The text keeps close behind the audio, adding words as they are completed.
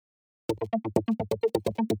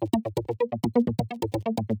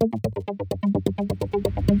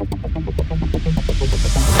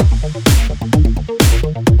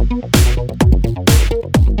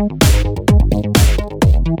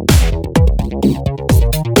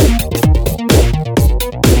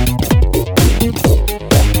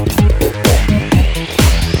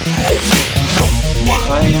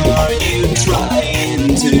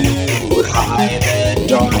Trying to hide the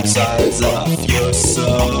dark sides of your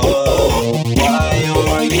soul. Why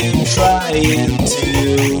are you trying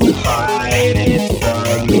to hide it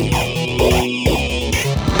from me?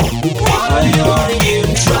 Why are you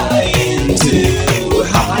trying to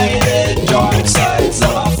hide the dark sides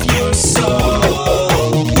of your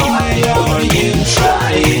soul? Why are you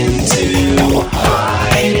trying to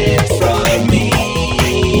hide it from me?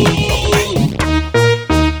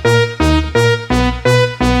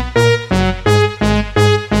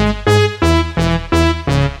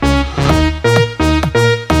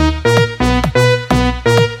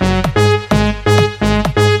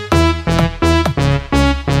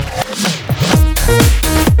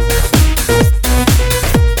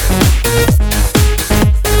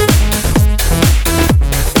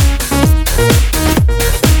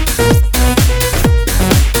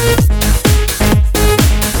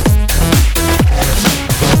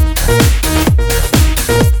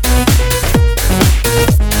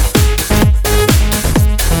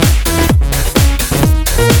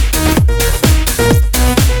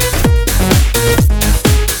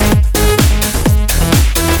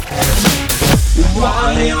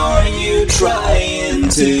 Why are you trying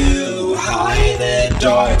to hide the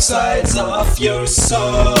dark sides of your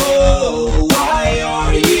soul? Why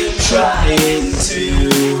are you trying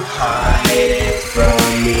to hide it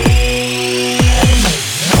from me?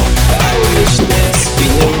 I wish this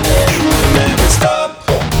feeling would never stop,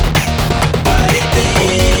 but it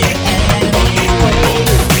did anyway.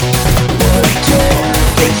 But I can't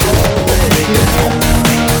control it now.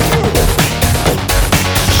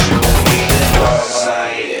 Show me the dark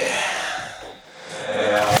side.